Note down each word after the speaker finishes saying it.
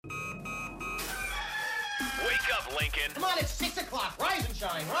up, Lincoln. Come on, it's 6 o'clock. Rise and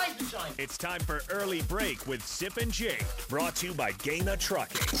shine, rise and shine. It's time for Early Break with Sip and Jake, brought to you by Gaina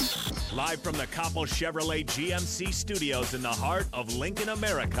Trucking. Live from the Coppel Chevrolet GMC studios in the heart of Lincoln,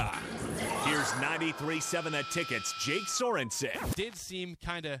 America. Here's 93.7 The Ticket's Jake Sorensen. Did seem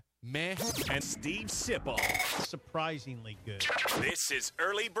kind of meh. And Steve Sipple. Surprisingly good. This is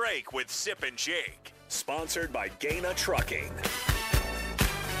Early Break with Sip and Jake, sponsored by Gaina Trucking.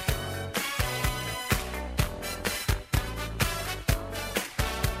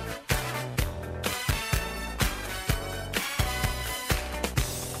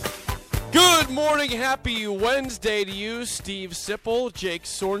 Good morning, happy Wednesday to you, Steve Sipple, Jake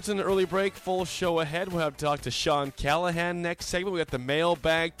Sorensen. Early break, full show ahead. We'll have to talk to Sean Callahan next segment. We got the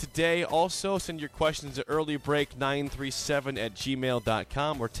mailbag today. Also, send your questions to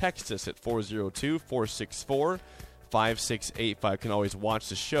earlybreak937@gmail.com or text us at 402-464-5685. You can always watch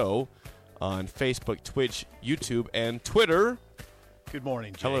the show on Facebook, Twitch, YouTube, and Twitter. Good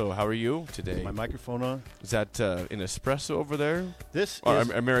morning, Jake. Hello, how are you today? Is my microphone on? Is that an espresso over there? This or is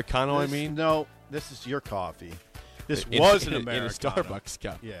Americano, this, I mean? No, this is your coffee. This was an Americano. In a Starbucks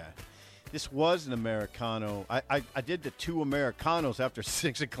cup. Yeah. This was an Americano. I did the two Americanos after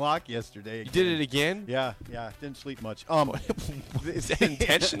 6 o'clock yesterday. You did it again? Yeah. Didn't sleep much. Is that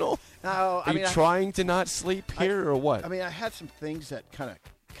intentional? No, Are you trying to not sleep here or what? I mean, I had some things that kind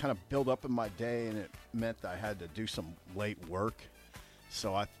of build up in my day, and it meant that I had to do some late work.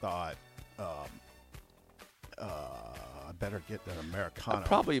 So I thought, I better get an Americano.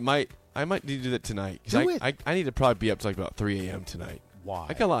 I might need to do that tonight. Do it. I need to probably be up to like about 3 a.m. tonight. Why?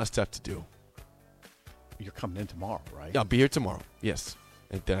 I got a lot of stuff to do. You're coming in tomorrow, right? Yeah, I'll be here tomorrow. Yes.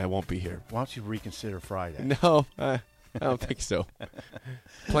 And then I won't be here. Why don't you reconsider Friday? No, I don't think so.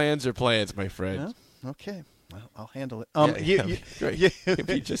 Plans are plans, my friend. Well, okay. Well, I'll handle it. Great. You'll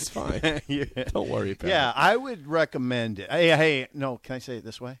be just fine. Yeah. Don't worry about it. Yeah, I would recommend it. Hey, no, can I say it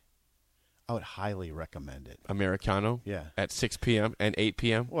this way? I would highly recommend it. Americano? Yeah. At 6 p.m. and 8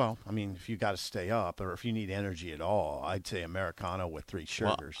 p.m.? Well, I mean, if you got to stay up or if you need energy at all, I'd say Americano with 3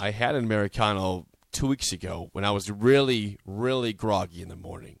 sugars. Well, I had an Americano 2 weeks ago when I was really, really groggy in the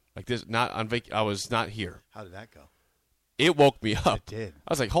morning. Like this, not on I was not here. How did that go? It woke me up. It did.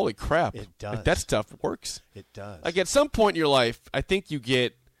 I was like, holy crap. It does. Like, that stuff works. It does. Like at some point in your life, I think you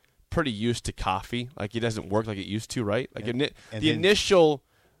get pretty used to coffee. Like it doesn't work like it used to, right? Like the initial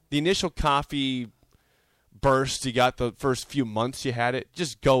coffee burst you got the first few months you had it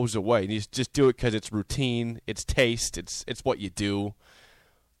just goes away. And you just do it because it's routine, it's taste, it's what you do.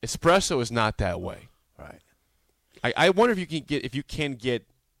 Espresso is not that way. Right. I wonder if you can get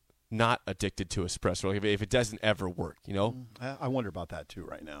not addicted to espresso, like if it doesn't ever work, you know? I wonder about that too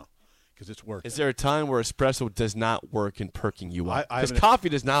right now because it's working. Is there a time where espresso does not work in perking you up? Because coffee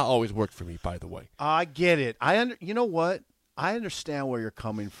does not always work for me, by the way. I get it. You know what? I understand where you're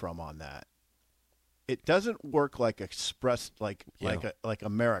coming from on that. It doesn't work like like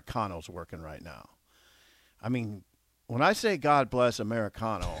Americano's working right now. I mean, when I say God bless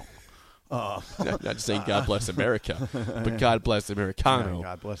Americano, not saying God bless America, but God bless Americano. Yeah,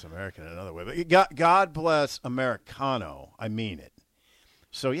 God bless America in another way. But God bless Americano. I mean it.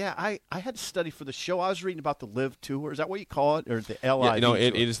 So, yeah, I had to study for the show. I was reading about the Live Tour. Is that what you call it? Or the LIV tour?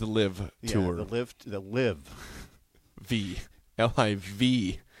 It is the Live Tour. The Live. V.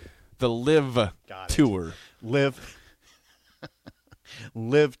 L-I-V. The Live Tour. Live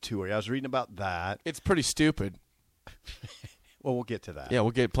Tour. I was reading about that. It's pretty stupid. Well, we'll get to that. Yeah, we'll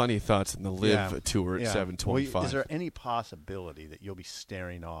get plenty of thoughts in the Live Tour at 7:25. Well, is there any possibility that you'll be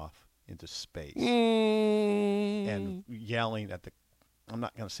staring off into space and yelling at I'm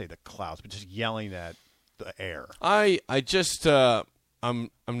not going to say the clouds, but just yelling at the air? I just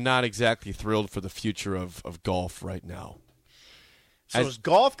I'm not exactly thrilled for the future of golf right now. So is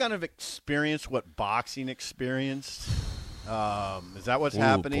golf kind of experience what boxing experienced? Is that what's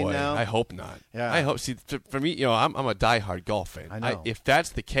happening now? I hope not. Yeah. I hope. See, for me, I'm a diehard golf fan. I know. If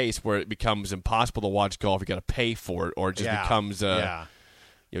that's the case, where it becomes impossible to watch golf, you got to pay for it, or it just becomes you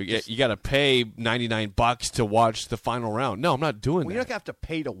got to pay $99 to watch the final round. No, I'm not doing that. You're not gonna have to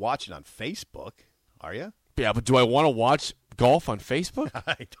pay to watch it on Facebook, are you? Yeah, but do I want to watch golf on Facebook?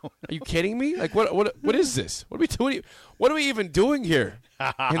 I don't know. Are you kidding me? Like what is this? What are we doing? What are we even doing here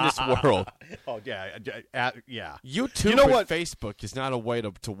in this world? Oh yeah. YouTube and Facebook is not a way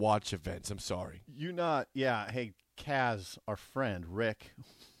to watch events. I'm sorry. Hey, Kaz, our friend Rick.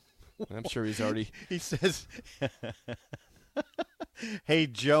 I'm sure he's already. He says, "Hey,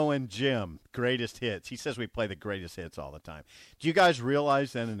 Joe and Jim, greatest hits." He says we play the greatest hits all the time. Do you guys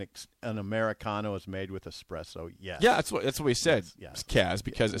realize that an Americano is made with espresso? Yes. Yeah, that's what we said, Yes. Kaz,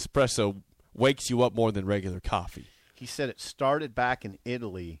 because espresso wakes you up more than regular coffee. He said it started back in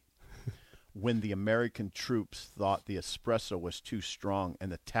Italy when the American troops thought the espresso was too strong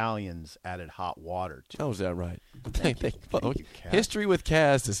and the Italians added hot water to it. Oh, is that right? Thank you, Kaz. History with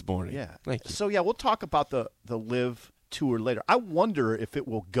Kaz this morning. Yeah. Thank you. So, we'll talk about the Live Tour later. I wonder if it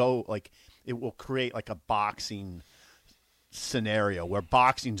will go, it will create like a boxing scenario where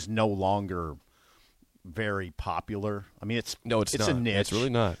boxing's no longer very popular. I mean, it's not. a niche. It's really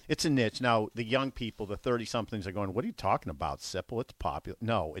not. It's a niche. Now, the young people, the 30-somethings are going, what are you talking about, Sipple? It's popular.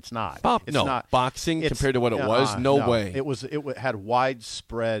 No, it's not. It's not. Boxing compared to what it was? No way. It had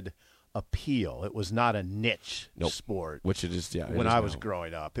widespread appeal. It was not a niche sport. Which it is, yeah. When I was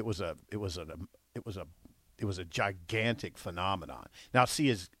growing up, it was a gigantic phenomenon. Now, see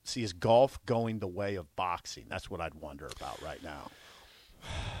is golf going the way of boxing? That's what I'd wonder about right now.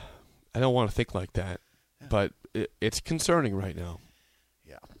 I don't want to think like that. But it's concerning right now.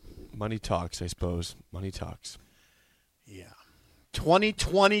 Yeah. Money talks, I suppose. Money talks. Yeah.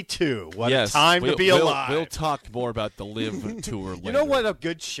 2022. What yes, a time to be alive. We'll talk more about the Live Tour later. You know what a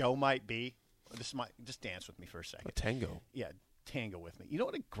good show might be? Just dance with me for a second. A tango. Yeah, tango with me. You know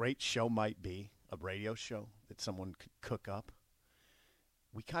what a great show might be? A radio show that someone could cook up?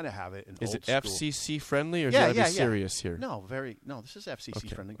 We kind of have it in Is old it school. FCC friendly, or is it serious here? No, this is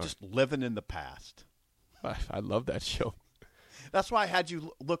FCC friendly. All Just living in the past. I love that show. That's why I had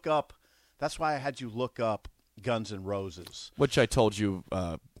you look up. Guns N' Roses, which I told you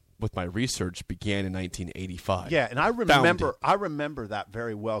with my research began in 1985. Yeah, and I remember that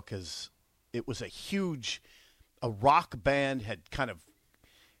very well because it was a rock band had kind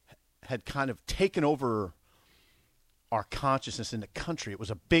of taken over our consciousness in the country. It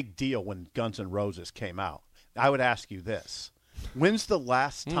was a big deal when Guns N' Roses came out. I would ask you this. When's the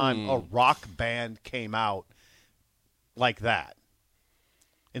last time a rock band came out like that?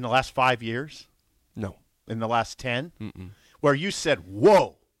 In the last 5 years? No. In the last 10? Mm-mm. Where you said,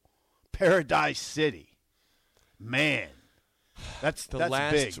 whoa, Paradise City. Man. That's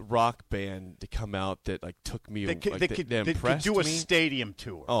last big. rock band to come out that took me they could impressed do a me? stadium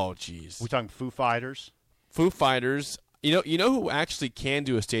tour. Oh, jeez. We're talking Foo Fighters? Foo Fighters. You know who actually can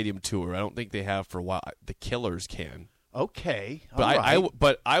do a stadium tour? I don't think they have for a while. The Killers can. Okay,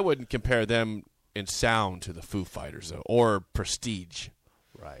 but I wouldn't compare them in sound to the Foo Fighters though, or prestige,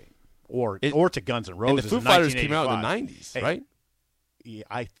 right? Or to Guns N' Roses. And the Foo Fighters came out in the '90s, right? Yeah,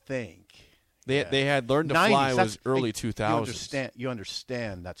 I think they had Learn to 90s, Fly was early 2000s. You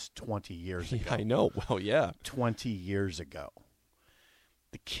understand? That's 20 years ago. I know. Well, yeah, 20 years ago.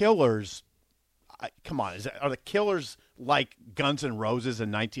 The Killers. Come on, are the Killers like Guns N' Roses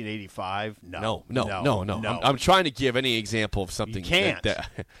in 1985? No. I'm trying to give any example of something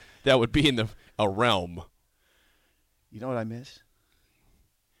that would be in a realm. You know what I miss?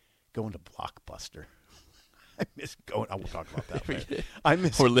 Going to Blockbuster. I miss going. I will talk about that later.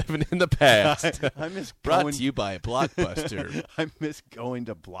 We're living in the past. I miss Brought to you by Blockbuster. I miss going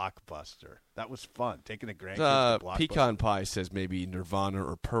to Blockbuster. That was fun. Taking the grandkids to Blockbuster. Pecan Pie says maybe Nirvana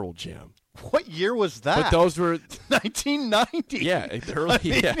or Pearl Jam. What year was that? But those were 1990. Yeah, early.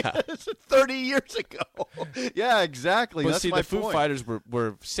 It's 30 years ago. Yeah, exactly. But that's see, my the Foo point. Fighters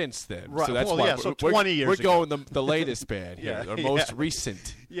were since then, right. so that's well, why yeah, so 20 years. We're ago. going the latest band here, or most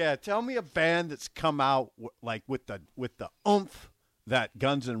recent. Yeah, tell me a band that's come out with the oomph that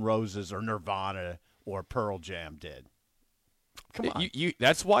Guns N' Roses or Nirvana or Pearl Jam did. Come on.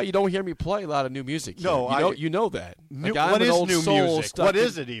 That's why you don't hear me play a lot of new music here. No, you know that. What is new music? What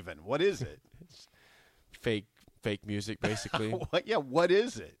is it even? What is it? Fake music, basically. What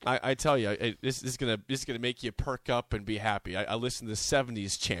is it? I tell you, this is gonna make you perk up and be happy. I listen to the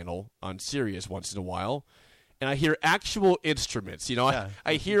 '70s channel on Sirius once in a while, and I hear actual instruments.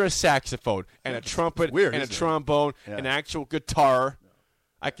 I hear a saxophone and a trumpet and a trombone, an actual guitar.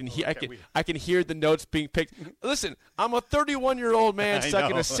 I can hear the notes being picked. Listen, I'm a 31-year-old man stuck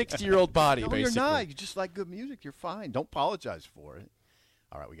in a 60-year-old body. No, basically. You're not. You just like good music. You're fine. Don't apologize for it.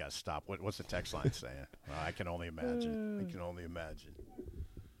 All right, we got to stop. What's the text line saying? I can only imagine.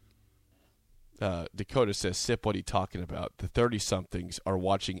 Dakota says, "Sip, what are you talking about? The 30-somethings are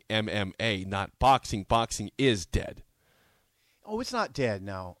watching MMA, not boxing. Boxing is dead." Oh, it's not dead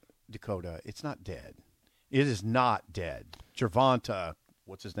now, Dakota. It's not dead. It is not dead. Gervonta,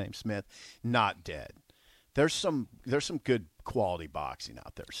 what's his name, Smith, not dead. There's some good quality boxing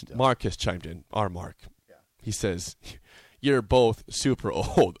out there still. Mark has chimed in. Our Mark. Yeah. He says, "You're both super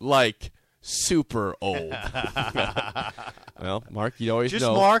old, like super old." Well, Mark, you always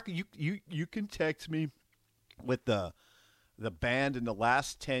know. Mark, you can text me with the band in the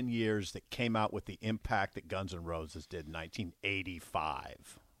last 10 years that came out with the impact that Guns N' Roses did in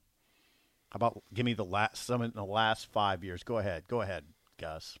 1985. How about give me some in the last 5 years? Go ahead,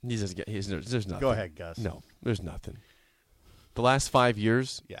 Gus. There's nothing. Go ahead, Gus. No, there's nothing. The last 5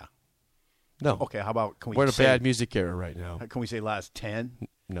 years? Yeah. No. Okay, how about we're in a bad music era right now. Can we say last 10?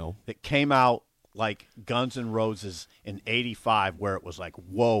 No. It came out like Guns N' Roses in '85, where it was like,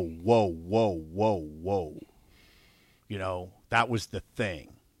 whoa, whoa, whoa, whoa, whoa. You know, that was the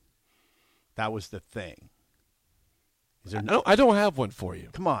thing. That was the thing. I don't have one for you.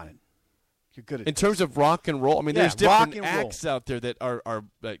 Come on. You're good at in terms of rock and roll. I mean, there's different acts out there that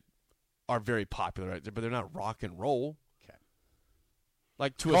are very popular out there, but they're not rock and roll. Okay.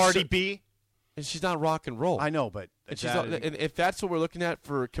 Like Cardi B, and she's not rock and roll. I know, but and if that's what we're looking at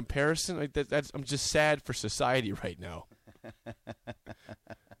for comparison, like I'm just sad for society right now.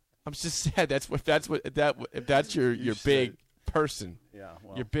 I'm just sad. If that's your big person,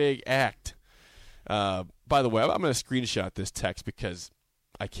 your big act. By the way, I'm going to screenshot this text because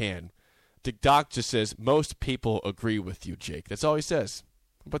I can. Doc just says, most people agree with you, Jake. That's all he says.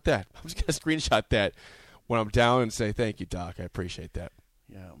 How about that? I'm just going to screenshot that when I'm down and say, thank you, Doc. I appreciate that.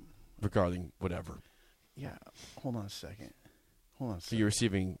 Yeah. Regarding whatever. Yeah. Hold on a second. So you're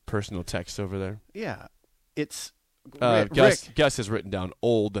receiving personal texts over there? Yeah. It's Gus has written down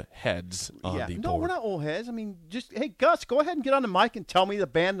old heads on the board. No, we're not old heads. I mean, hey, Gus, go ahead and get on the mic and tell me the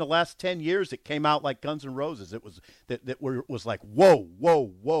band in the last 10 years that came out like Guns N' Roses. It was was like, whoa,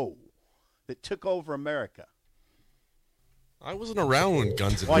 whoa, whoa. That took over America. I wasn't around when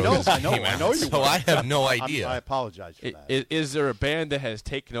Guns N' Roses came out, I know you so I have no idea. I apologize for that. Is there a band that has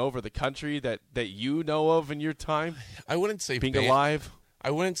taken over the country that you know of in your time? I wouldn't say being band. alive.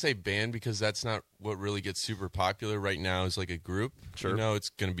 I wouldn't say band because that's not what really gets super popular right now. Is like a group. Sure. You know, it's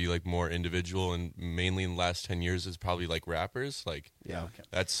going to be like more individual, and mainly in the last 10 years is probably like rappers. Like,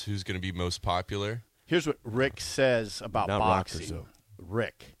 that's who's going to be most popular. Here's what Rick says about not boxing. Rockers, though.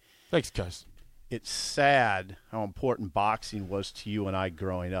 Rick. Thanks, Gus. It's sad how important boxing was to you and I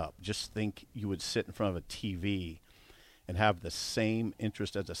growing up. Just think you would sit in front of a TV and have the same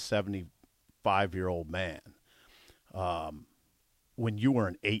interest as a 75-year-old man when you were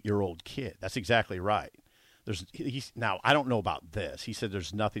an 8-year-old kid. That's exactly right. Now, I don't know about this. He said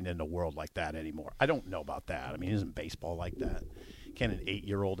there's nothing in the world like that anymore. I don't know about that. I mean, isn't baseball like that? Can an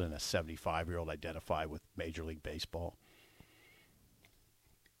 8-year-old and a 75-year-old identify with Major League Baseball?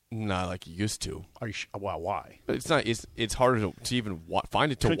 Not like you used to. Are you well, why? But it's not. It's harder to even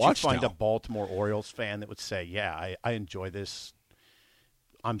find it to Couldn't watch. You find now. a Baltimore Orioles fan that would say, "Yeah, I enjoy this.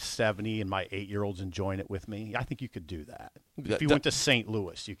 I'm 70 and my 8-year-old's enjoying it with me." I think you could do that. If you went to St.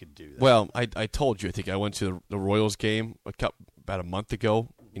 Louis, you could do that. Well, I told you. I think I went to the Royals game about a month ago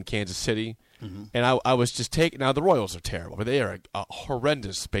in Kansas City, and I was just taking. Now the Royals are terrible, but they are a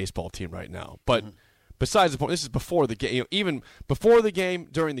horrendous baseball team right now. But besides the point, this is before the game. Even before the game,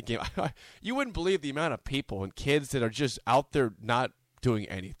 during the game, you wouldn't believe the amount of people and kids that are just out there not doing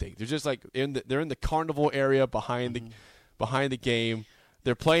anything. They're just like they're in the carnival area behind the game.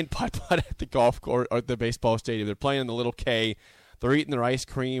 They're playing putt-putt at the golf course or the baseball stadium. They're playing in the Little K. They're eating their ice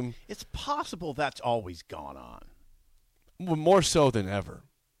cream. It's possible that's always gone on. Well, more so than ever.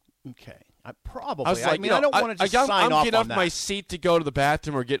 Okay. Probably. I was like, I don't want to just sign off I'm getting on off that. my seat to go to the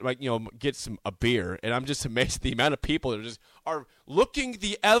bathroom or get a beer, and I'm just amazed at the amount of people that are looking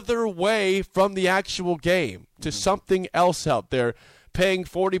the other way from the actual game to something else out there, paying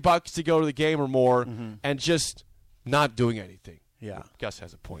 $40 to go to the game or more, and just not doing anything. Yeah. Gus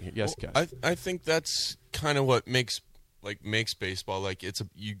has a point here. Yes, Gus. I think that's kind of what makes baseball like it's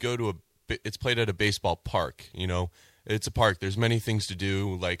played at a baseball park. You know. It's a park. There's many things to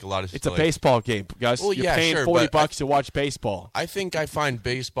do, like a lot of. It's a baseball game, guys. Well, You're paying $40 to watch baseball. I think I find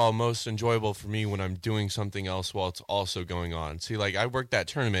baseball most enjoyable for me when I'm doing something else while it's also going on. See, like I worked that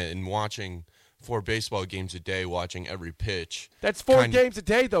tournament and watching 4 baseball games a day, watching every pitch. That's 4 games a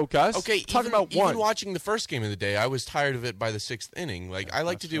day, though, Gus. Okay, talking about one. Even watching the first game of the day, I was tired of it by the 6th inning. Like I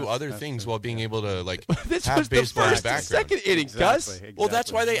like to do other things while being able to like have baseball in the background. Second inning, Gus. Exactly. Well,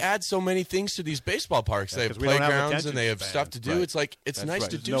 that's why they add so many things to these baseball parks. They have playgrounds and they have stuff to do. Right. It's like it's nice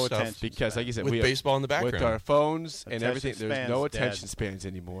to do stuff because, like you said, with baseball in the background. With our phones and Attention everything, there's no span's attention dead. spans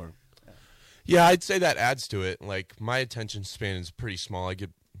anymore. Yeah, I'd say that adds to it. Like my attention span is pretty small.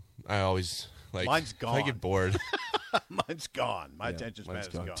 Mine's gone. I get bored. Mine's gone. My attention span mine's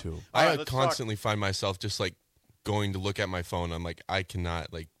is gone, gone. too. All right, I let's constantly find myself just like going to look at my phone. I'm like, I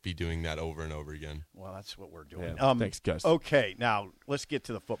cannot like be doing that over and over again. Well, that's what we're doing. Yeah. Thanks, Gus. Okay, now let's get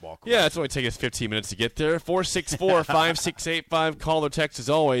to the football question. Yeah, it's only taking us 15 minutes to get there. 464-5685. Call or text as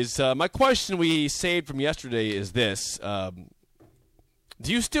always. My question we saved from yesterday is this.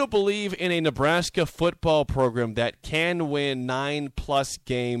 Do you still believe in a Nebraska football program that can win 9+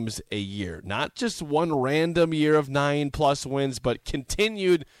 games a year? Not just one random year of 9+ wins, but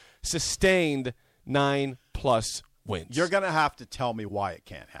continued, sustained 9+ wins. You're going to have to tell me why it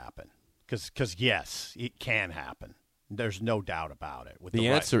can't happen. Because yes, it can happen. There's no doubt about it. The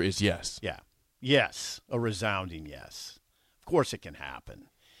answer is yes. Yeah. Yes. A resounding yes. Of course it can happen.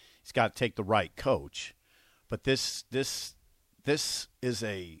 He's got to take the right coach. But this is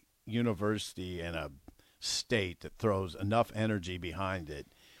a university and a state that throws enough energy behind it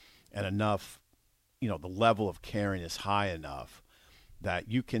and enough, the level of caring is high enough that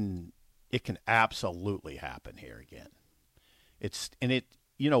it can absolutely happen here again.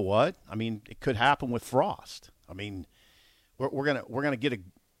 You know what? I mean, it could happen with Frost. I mean, you're gonna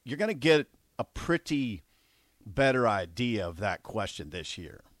get a pretty better idea of that question this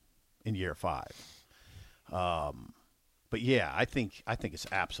year, in year 5. But yeah, I think it's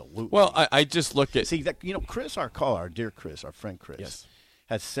absolutely. Well, I just look at Chris, our dear Chris, our friend Chris, yes,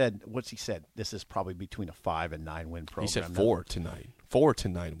 has said, what's he said? This is probably between a 5 and 9 win program. He said 4 to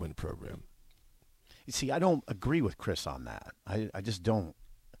 9 win program. You see, I don't agree with Chris on that. I just don't.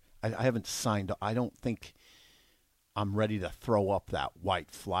 I haven't signed. I don't think I'm ready to throw up that white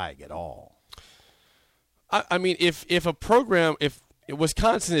flag at all. I mean, if a program, if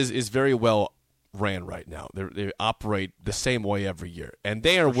Wisconsin is very well ran right now, they operate the same way every year, and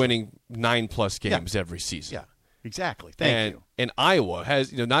they are winning 9+ games every season. Yeah, exactly. Thank you. And Iowa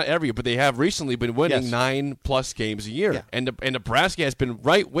has, not every year, but they have recently been winning 9+ games a year, and Nebraska has been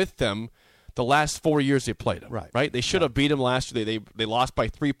right with them the last 4 years they played them. Right. They should have beat them last year. They lost by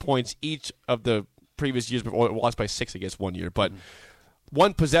 3 points each of the previous years before. Lost by 6, I guess, one year. But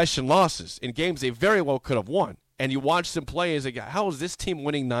one possession losses in games they very well could have won. And you watch them play as how is this team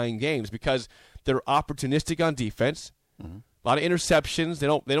winning 9 games? Because they're opportunistic on defense. A lot of interceptions. They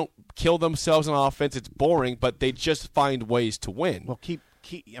don't kill themselves on offense. It's boring, but they just find ways to win. Well,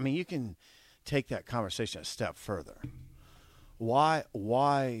 I mean, you can take that conversation a step further. Why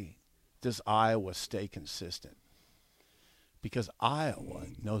does Iowa stay consistent? Because Iowa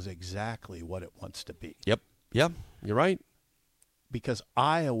knows exactly what it wants to be. Yep, you're right. Because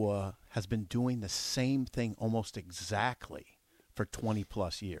Iowa has been doing the same thing almost exactly for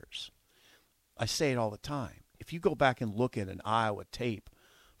 20+ years. I say it all the time. If you go back and look at an Iowa tape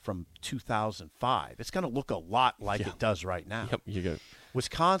from 2005, it's going to look a lot like it does right now. Yep, you got it.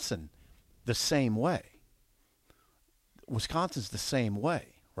 Wisconsin, the same way. Wisconsin's the same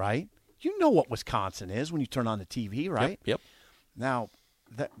way, right? You know what Wisconsin is when you turn on the TV, right? Yep. Now,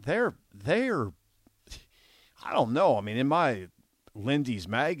 they're I don't know. I mean, in my Lindy's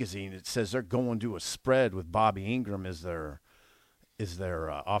magazine, it says they're going to a spread with Bobby Ingram as their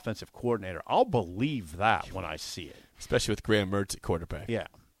offensive coordinator. I'll believe that when I see it. Especially with Graham Mertz at quarterback. Yeah.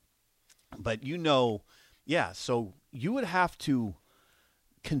 But so you would have to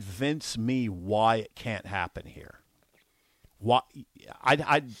convince me why it can't happen here. Why?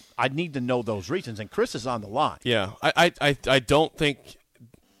 I'd need to know those reasons, and Chris is on the line. Yeah, I don't think.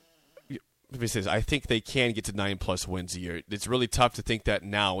 I think they can get to 9+ wins a year. It's really tough to think that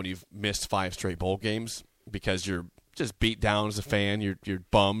now when you've missed 5 straight bowl games because you're just beat down as a fan. You're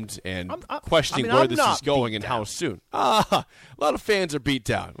bummed and questioning where this is going and how soon. A lot of fans are beat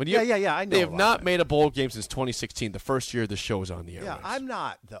down. I know. They have not made a bowl game since 2016, the first year the show was on the air. Yeah, I'm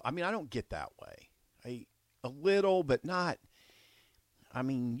not. I don't get that way. A little, but not. I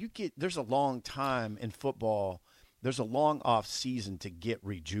mean, there's a long time in football. There's a long off season to get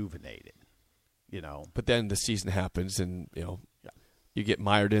rejuvenated, But then the season happens, and you get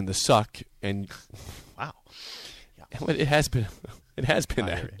mired in the suck, and wow, it has been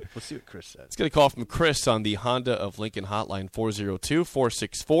that. Let's see what Chris says. Let's get a call from Chris on the Honda of Lincoln hotline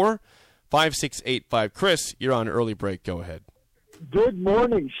 402-464-5685. Chris, you're on early break. Go ahead. Good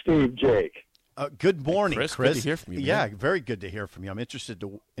morning, Steve Jake. Good morning, Chris. Good to hear from you. Man. Yeah, very good to hear from you. I'm interested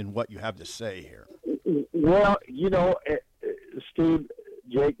in what you have to say here. Well, Steve,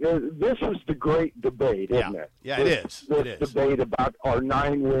 Jake, this is the great debate, isn't it? Yeah, it is. This debate about our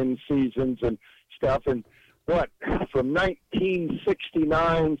 9-win seasons and stuff, and what from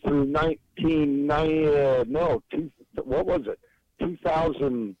 1969 through 1990? What was it?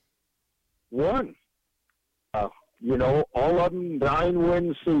 2001. All of them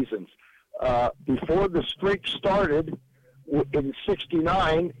 9-win seasons. Before the streak started in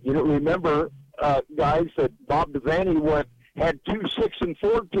 '69, remember, guys, that Bob Devaney had 2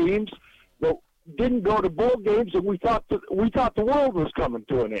 6-4 teams that didn't go to bowl games, and we thought the world was coming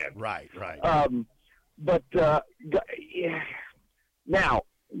to an end. Right. But now,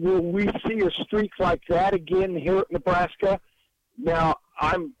 will we see a streak like that again here at Nebraska? Now,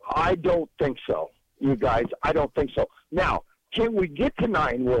 I don't think so, you guys. I don't think so. Now, can we get to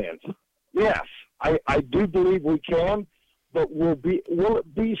 9 wins? Yes, I do believe we can. But will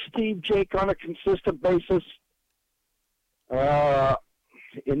it be Steve Jake on a consistent basis?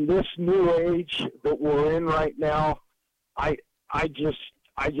 In this new age that we're in right now, I just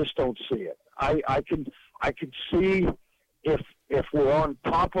don't see it. I could see if we're on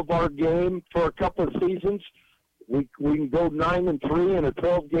top of our game for a couple of seasons, we can go 9-3 in a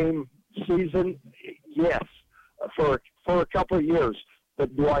 12-game season. Yes, for a couple of years.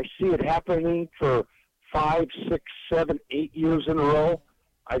 But do I see it happening for 5, 6, 7, 8 years in a row?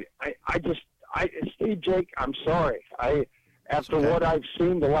 Steve Jake, I'm sorry. After what I've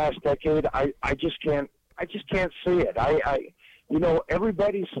seen the last decade, I just can't see it.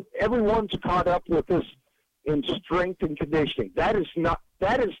 Everyone's caught up with this in strength and conditioning. That is not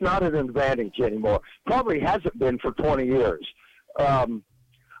an advantage anymore. Probably hasn't been for 20 years.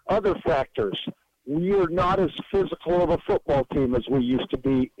 Other factors. We are not as physical of a football team as we used to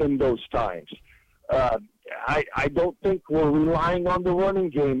be in those times. I don't think we're relying on the running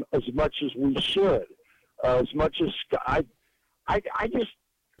game as much as we should. As much as I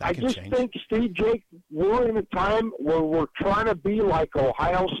just think, Steve Jake, we're in a time where we're trying to be like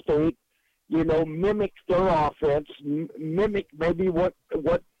Ohio State, mimic their offense, mimic maybe what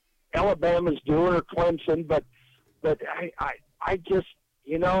Alabama's doing or Clemson, but I just,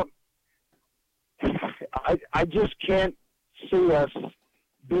 I just can't see us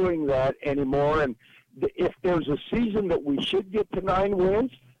doing that anymore. And if there's a season that we should get to 9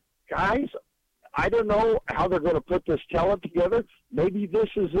 wins, guys, I don't know how they're going to put this talent together. Maybe this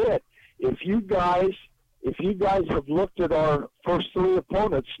is it. If you guys have looked at our first 3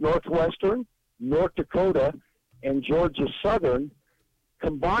 opponents, Northwestern, North Dakota, and Georgia Southern,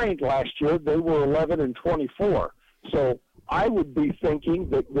 combined last year, they were 11-24. So I would be thinking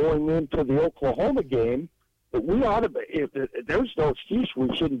that going into the Oklahoma game, that we ought to be. There's no excuse we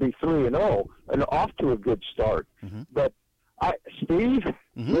shouldn't be 3-0 and off to a good start. Mm-hmm. But Steve,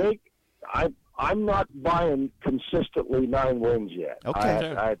 Jake, I'm not buying consistently 9 wins yet.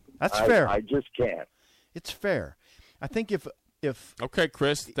 Okay, that's fair. I just can't. It's fair. I think if okay,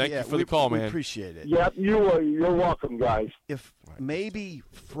 Chris, thank you for the call, man. We appreciate it. Yep, you're welcome, guys. If maybe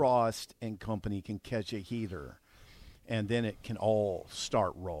Frost and company can catch a heater, and then it can all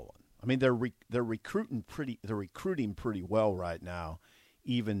start rolling. I mean, they're recruiting pretty well right now,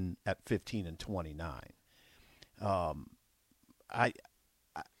 even at 15-29. I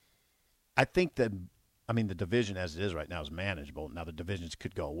think that, the division as it is right now is manageable. Now the divisions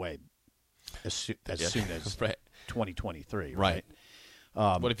could go away as soon as right. 2023. Right.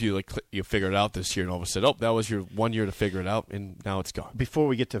 What if you figured it out this year and all of a sudden, that was your 1 year to figure it out, and now it's gone? Before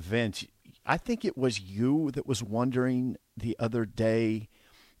we get to Vince, I think it was you that was wondering the other day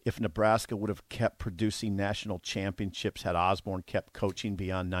if Nebraska would have kept producing national championships had Osborne kept coaching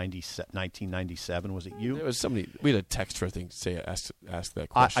beyond 1997. Was it you? It was somebody. We had a texter, I think, ask that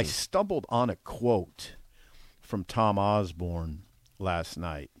question. I stumbled on a quote from Tom Osborne last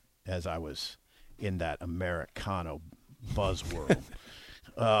night as I was in that Americano buzzworld.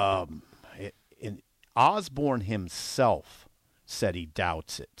 And Osborne himself said he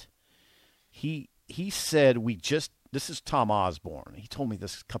doubts it. He said this is Tom Osborne. He told me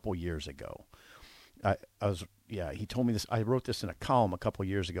this a couple years ago. He told me this. I wrote this in a column a couple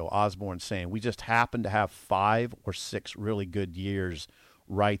years ago. Osborne saying we just happened to have 5 or 6 really good years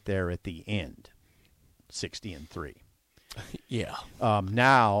right there at the end, 60-3. Yeah.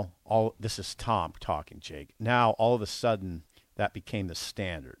 Now this is Tom talking, Jake. Now all of a sudden that became the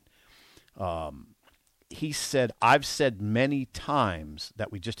standard. He said, I've said many times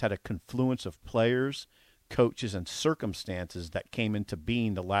that we just had a confluence of players, coaches, and circumstances that came into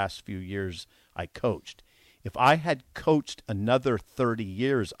being the last few years I coached. If I had coached another 30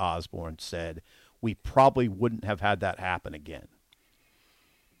 years, Osborne said, we probably wouldn't have had that happen again.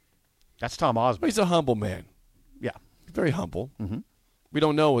 That's Tom Osborne. He's a humble man. Yeah. Very humble. Mm-hmm. We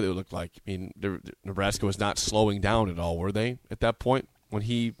don't know what it would look like. I mean, Nebraska was not slowing down at all, were they, at that point? When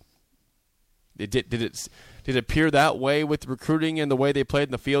he did it appear that way with recruiting and the way they played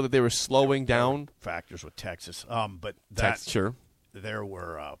in the field, that they were slowing down? Factors with Texas. But sure. There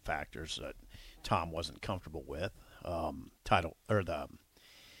were factors that Tom wasn't comfortable with.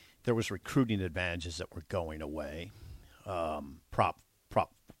 There was recruiting advantages that were going away. I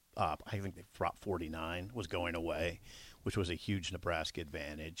think Prop 49 was going away, which was a huge Nebraska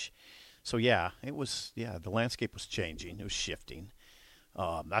advantage. So the landscape was changing. It was shifting.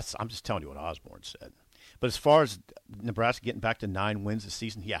 I'm just telling you what Osborne said. But as far as Nebraska getting back to 9 wins this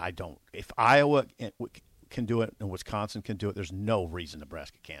season, I don't. If Iowa can do it and Wisconsin can do it, there's no reason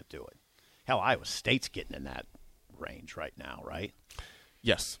Nebraska can't do it. Hell, Iowa State's getting in that range right now, right?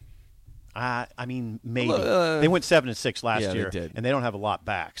 Yes. I mean, maybe they went 7-6 last year, they did. and they don't have a lot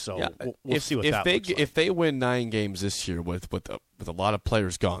back. So we'll see what that looks like. If they win 9 games this year with a lot of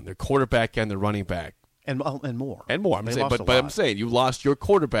players gone, their quarterback and their running back, and more, I'm saying you lost your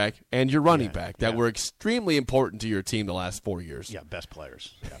quarterback and your running back that were extremely important to your team the last 4 years. Yeah, best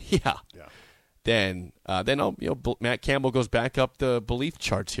players. Yeah. Then Matt Campbell goes back up the belief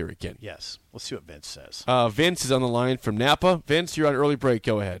charts here again. Yes. Let's see what Vince says. Vince is on the line from Napa. Vince, you're on early break.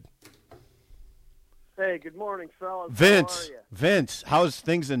 Go ahead. Hey, good morning, fellas. Vince, How are you? Vince, how's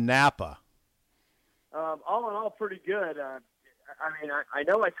things in Napa? All in all, pretty good. I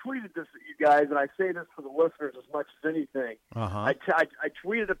know I tweeted this at you guys, and I say this for the listeners as much as anything. Uh-huh. I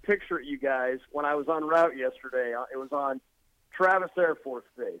tweeted a picture at you guys when I was en route yesterday. It was on Travis Air Force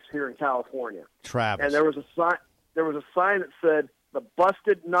Base here in California. Travis. And there was a sign that said the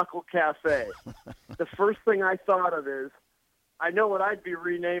Busted Knuckle Cafe. The first thing I thought of is, I know what I'd be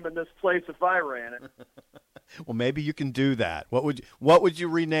renaming this place if I ran it. Well, maybe you can do that. What would you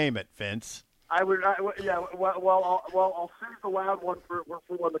rename it, Vince? I'll save the loud one for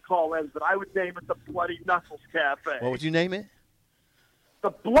when the call ends, but I would name it the Bloody Knuckles Cafe. What would you name it?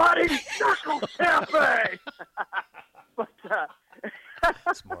 The Bloody Knuckles Cafe! But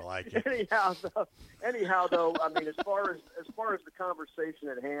that's more like it. Anyhow, though, I mean, as far as the conversation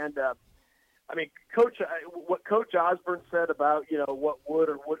at hand, what Coach Osborne said about what would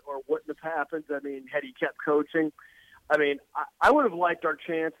or wouldn't have happened. I mean, had he kept coaching, I mean, I would have liked our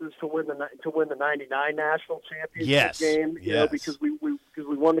chances to win the 99 national championship game. Because we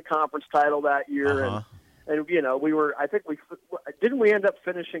won the conference title that year, and we were. I think didn't we end up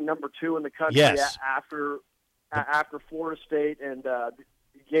finishing number 2 in the country after Florida State and the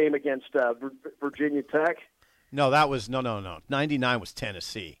game against Virginia Tech. No, that was no. 99 was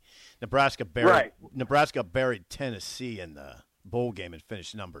Tennessee. Nebraska buried Tennessee in the bowl game and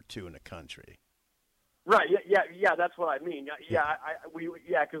finished number 2 in the country. Right. Yeah. That's what I mean.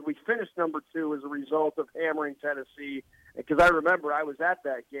 Because we finished number 2 as a result of hammering Tennessee. Because I remember I was at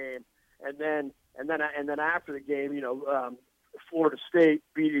that game, and then after the game, Florida State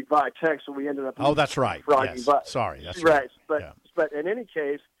beat by Tech, so we ended up. Oh, that's right. Yes. Sorry, that's right. But in any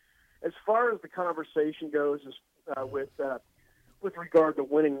case, as far as the conversation goes, with regard to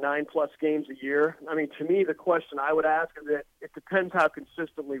winning 9+ games a year, I mean, to me, the question I would ask is that it depends how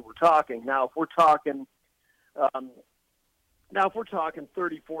consistently we're talking. Now, if we're talking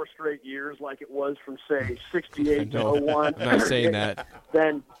 34 straight years, like it was from say 68 to 01, I'm not saying that.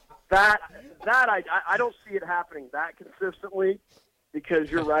 Then that I don't see it happening that consistently,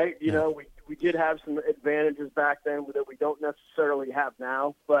 because you're right. We did have some advantages back then that we don't necessarily have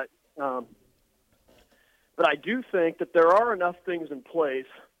now, but I do think that there are enough things in place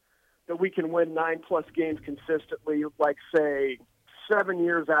that we can win 9+ games consistently, like say 7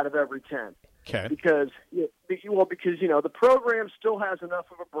 years out of every 10. Okay. Because the program still has enough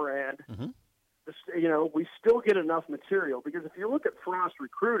of a brand. Mm-hmm. We still get enough material, because if you look at Frost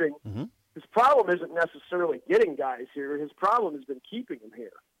recruiting, his problem isn't necessarily getting guys here. His problem has been keeping them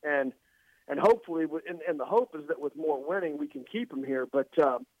here, and hopefully, and the hope is that with more winning, we can keep them here. But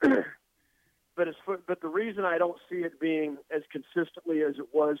the reason I don't see it being as consistently as it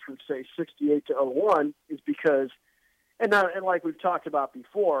was from say 68 to 01 is because, and like we've talked about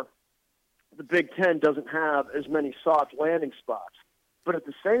before, the Big Ten doesn't have as many soft landing spots. But at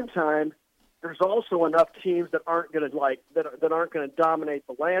the same time, there's also enough teams that aren't going to dominate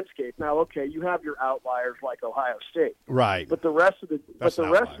the landscape. Now, okay, you have your outliers like Ohio State, right? But the rest of the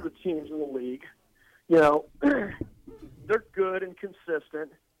teams in the league, they're good and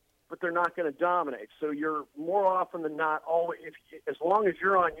consistent, but they're not going to dominate. So you're more often than not always, as long as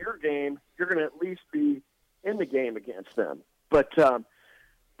you're on your game, you're going to at least be in the game against them. But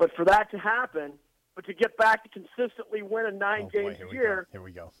for that to happen, but to get back to consistently winning 9 games a year, here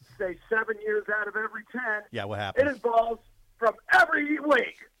we go. Say 7 years out of every 10. Yeah, what happens? It involves from every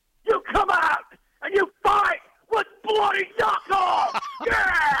week you come out and you fight with bloody knuckles.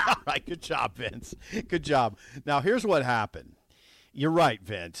 Yeah. All right, good job, Vince. Good job. Now here's what happened. You're right,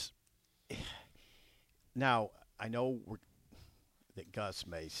 Vince. Now I know that Gus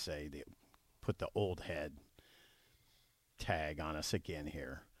may say they put the old head tag on us again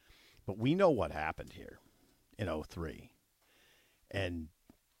here. But we know what happened here in 03. And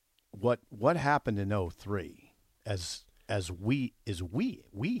what happened in 03 as we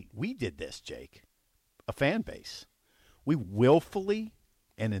did this, Jake, a fan base. We willfully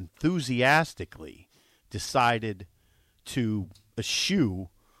and enthusiastically decided to eschew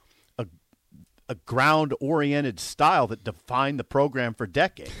a ground-oriented style that defined the program for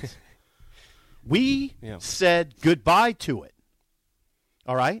decades. We said goodbye to it.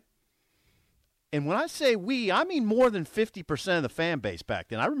 All right? And when I say we, I mean more than 50% of the fan base back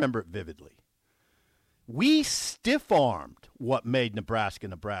then. I remember it vividly. We stiff-armed what made Nebraska,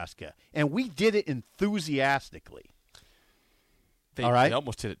 Nebraska, and we did it enthusiastically. All right? They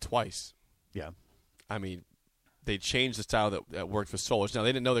almost did it twice. Yeah. I mean, they changed the style that worked for Solich. Now, they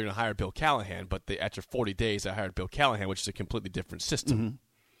didn't know they were going to hire Bill Callahan, but after 40 days, they hired Bill Callahan, which is a completely different system. Mm-hmm.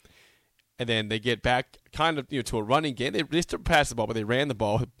 And then they get back kind of to a running game. They still passed the ball, but they ran the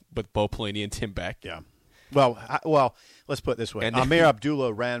ball with Bo Pelini and Tim Beck. Yeah. Well, let's put it this way. Amir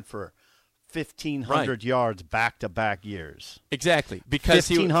Abdullah ran for 1,500 yards back-to-back years. Exactly. Because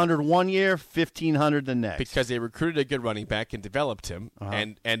 1,500 one year, 1,500 the next. Because they recruited a good running back and developed him,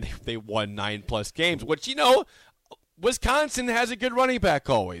 and they won 9+ games, which, Wisconsin has a good running back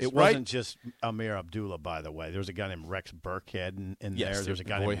always. It wasn't just Amir Abdullah, by the way. There was a guy named Rex Burkhead in there. There was a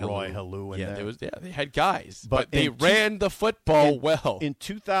guy named Roy Halou in there. They had guys, but they ran the football well. In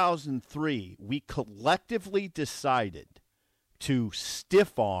 2003, we collectively decided to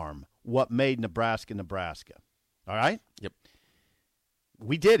stiff-arm what made Nebraska, Nebraska. All right? Yep.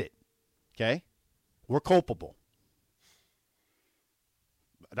 We did it, okay? We're culpable.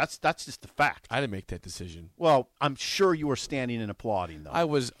 That's just the fact. I didn't make that decision. Well, I'm sure you were standing and applauding, though. I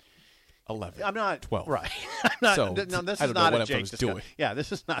was 11. I'm not 12. Right. I'm not, so no, this I is don't not know a what Jake I was discussion. doing. Yeah,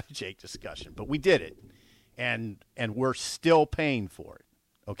 this is not a Jake discussion, but we did it, and we're still paying for it.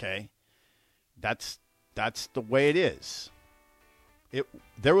 Okay, that's the way it is.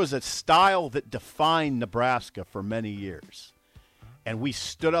 There was a style that defined Nebraska for many years, and we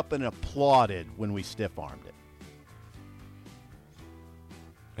stood up and applauded when we stiff-armed it.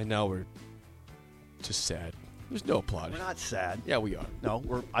 And now we're just sad. There's no applauding. We're not sad. Yeah, we are.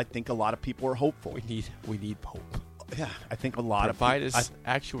 No, I think a lot of people are hopeful. We need hope. Yeah, I think a lot Provide of us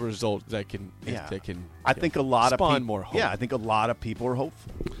actual results that can I think a lot spawn of more hope. Yeah, I think a lot of people are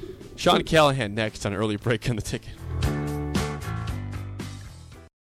hopeful. Sean Callahan next on Early Break on the Ticket.